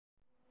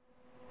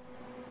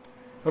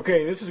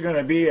Okay, this is going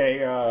to be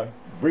a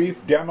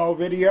brief demo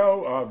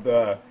video of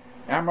the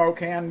ammo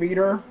can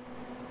meter.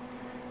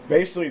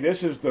 Basically,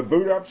 this is the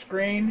boot up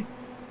screen.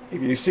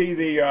 If you see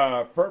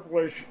the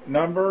purplish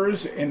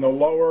numbers in the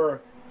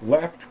lower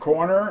left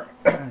corner,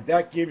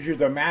 that gives you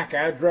the MAC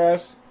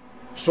address,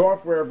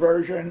 software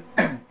version,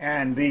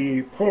 and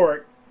the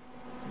port,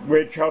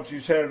 which helps you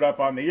set it up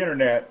on the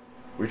internet,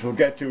 which we'll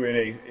get to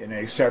in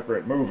a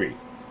separate movie.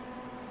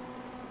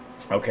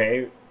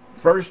 Okay,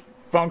 first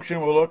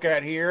function we'll look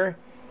at here,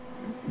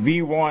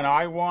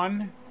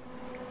 V1I1.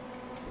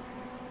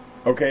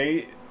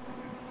 Okay,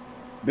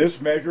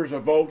 this measures a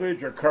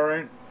voltage, a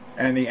current,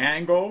 and the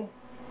angle.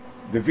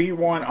 The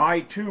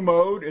V1I2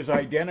 mode is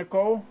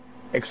identical,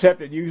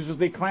 except it uses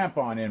the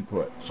clamp-on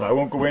input. So I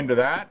won't go into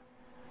that.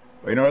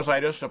 But you notice I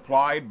just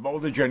applied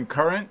voltage and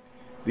current.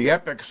 The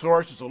epoch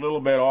source is a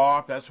little bit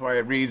off. That's why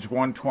it reads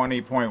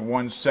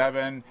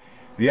 120.17.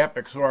 The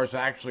epoch source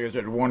actually is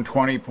at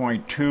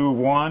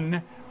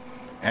 120.21.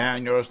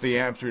 And notice the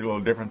amps are a little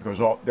different because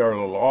they're a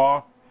little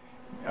off.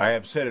 I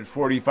have set it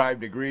 45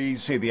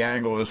 degrees. See, the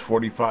angle is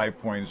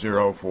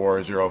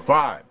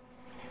 45.0405.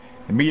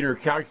 The meter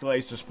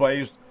calculates,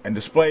 displays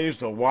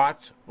the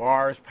watts,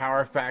 bars,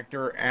 power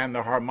factor, and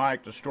the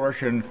harmonic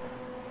distortion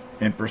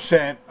in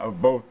percent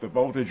of both the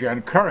voltage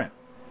and current.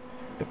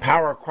 The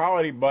power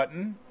quality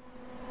button,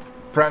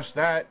 press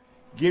that,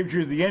 gives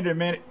you the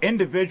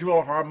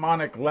individual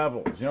harmonic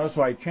levels. You know,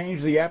 so I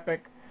changed the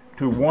epoch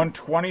to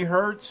 120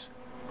 hertz.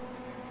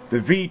 The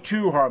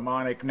V2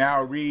 harmonic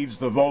now reads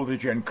the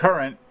voltage and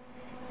current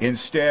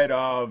instead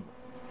of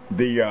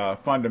the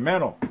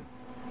fundamental.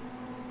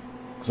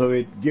 So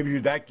that gives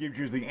you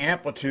the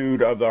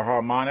amplitude of the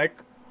harmonic.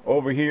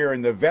 Over here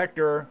in the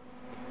vector,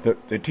 the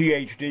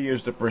THD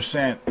is the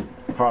percent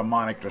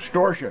harmonic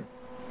distortion.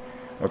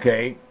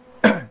 Okay,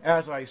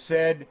 as I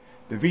said,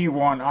 the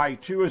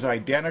V1I2 is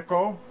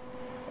identical,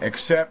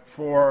 except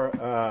for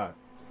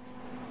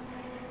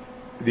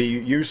the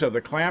use of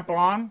the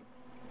clamp-on.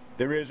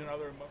 There is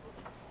another mode.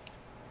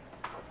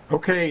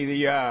 Okay,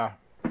 the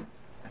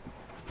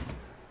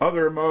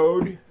other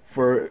mode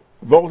for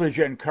voltage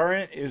and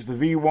current is the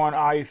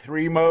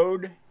V1I3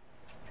 mode.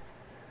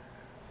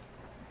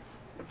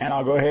 And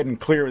I'll go ahead and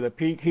clear the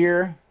peak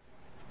here.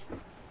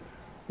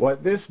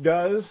 What this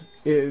does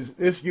is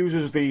this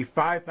uses the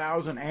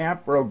 5,000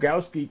 amp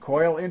Rogowski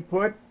coil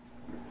input,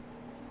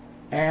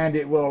 and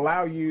it will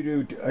allow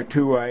you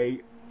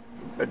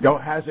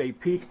has a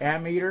peak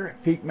ammeter,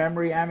 peak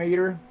memory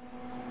ammeter,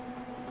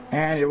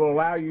 and it will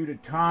allow you to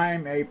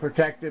time a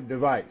protective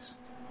device.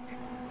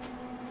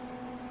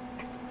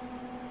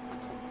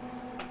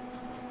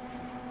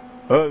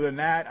 Other than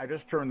that, I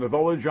just turned the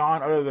voltage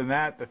on. Other than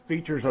that, the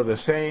features are the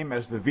same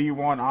as the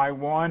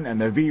V1I1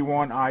 and the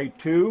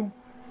V1I2.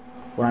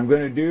 What I'm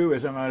going to do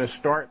is I'm going to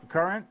start the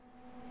current.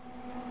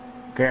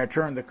 Okay, I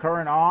turn the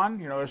current on.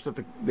 You notice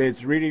that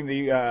it's reading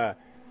the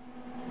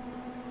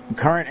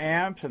current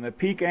amps and the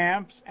peak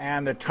amps,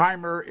 and the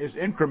timer is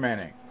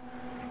incrementing.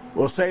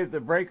 We'll say that the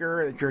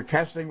breaker that you're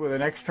testing with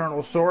an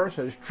external source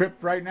is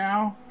tripped right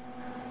now.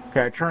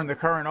 Okay, I turn the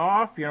current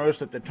off. You notice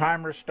that the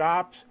timer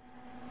stops.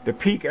 The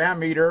peak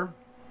ammeter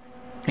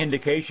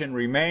indication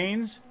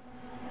remains.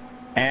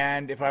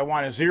 And if I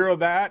want to zero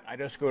that, I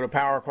just go to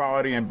power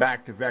quality and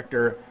back to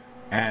vector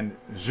and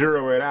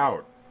zero it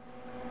out.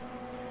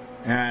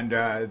 And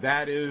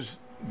that is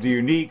the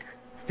unique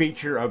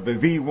feature of the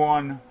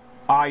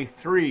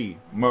V1I3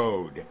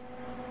 mode.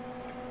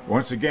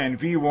 Once again,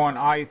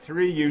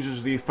 V1I3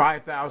 uses the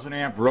 5,000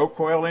 amp row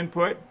coil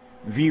input.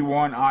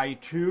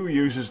 V1I2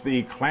 uses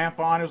the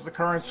clamp-on as the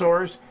current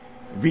source.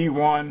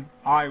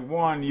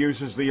 V1I1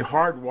 uses the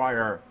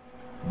hardwire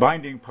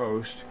binding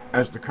post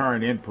as the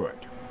current input.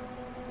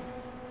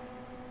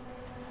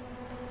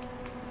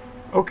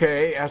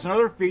 Okay, as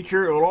another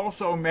feature, it will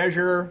also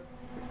measure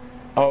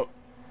a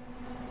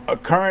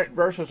current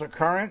versus a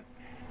current.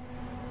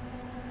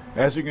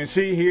 As you can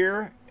see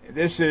here,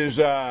 this is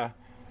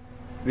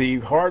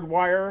the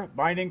hardwire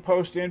binding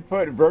post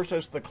input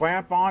versus the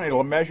clamp-on.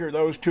 It'll measure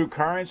those two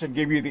currents and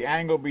give you the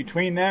angle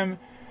between them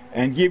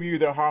and give you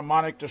the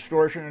harmonic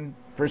distortion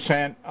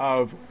percent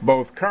of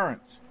both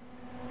currents.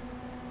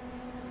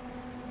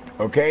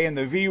 Okay, in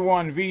the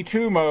V1,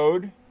 V2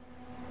 mode,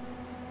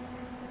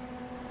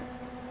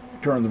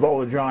 turn the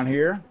voltage on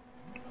here.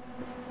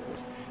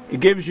 It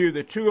gives you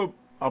the two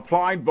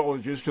applied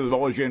voltages to the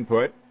voltage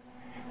input,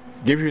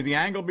 gives you the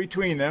angle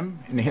between them.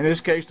 In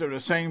this case, they're the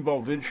same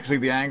voltage. You see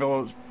the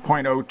angle is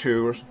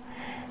 0.02.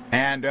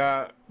 And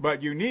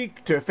but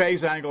unique to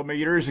phase angle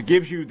meters, it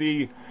gives you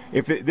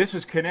this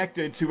is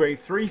connected to a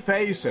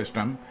three-phase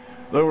system.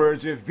 In other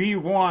words, if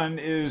V1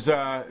 is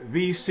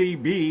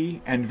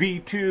VCB and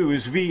V2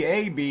 is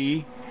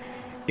VAB,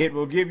 it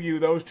will give you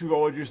those two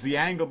voltages, the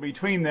angle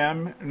between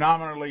them,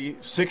 nominally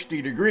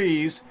 60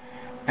 degrees,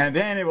 and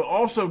then it will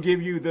also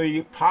give you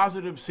the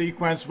positive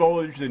sequence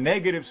voltage, the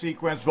negative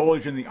sequence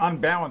voltage, and the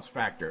unbalance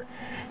factor.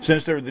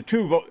 Since the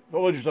two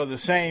voltages are the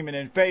same and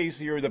in phase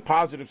here, the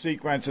positive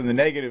sequence and the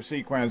negative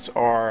sequence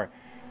are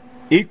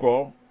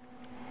equal.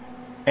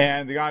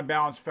 and the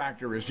unbalance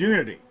factor is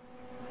unity.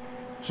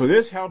 So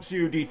this helps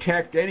you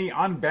detect any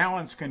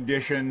unbalanced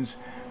conditions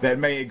that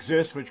may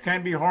exist, which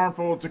can be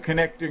harmful to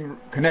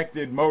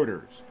connected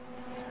motors.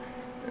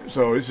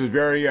 So this is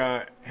very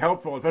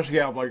helpful, especially if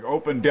you have like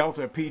open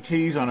delta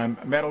PTs on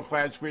a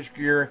metal-clad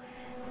switchgear.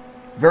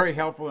 Very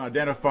helpful in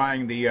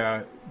identifying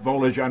the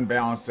voltage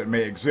unbalance that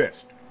may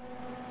exist.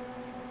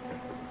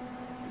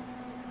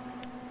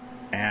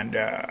 And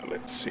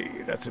let's see,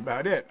 that's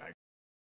about it.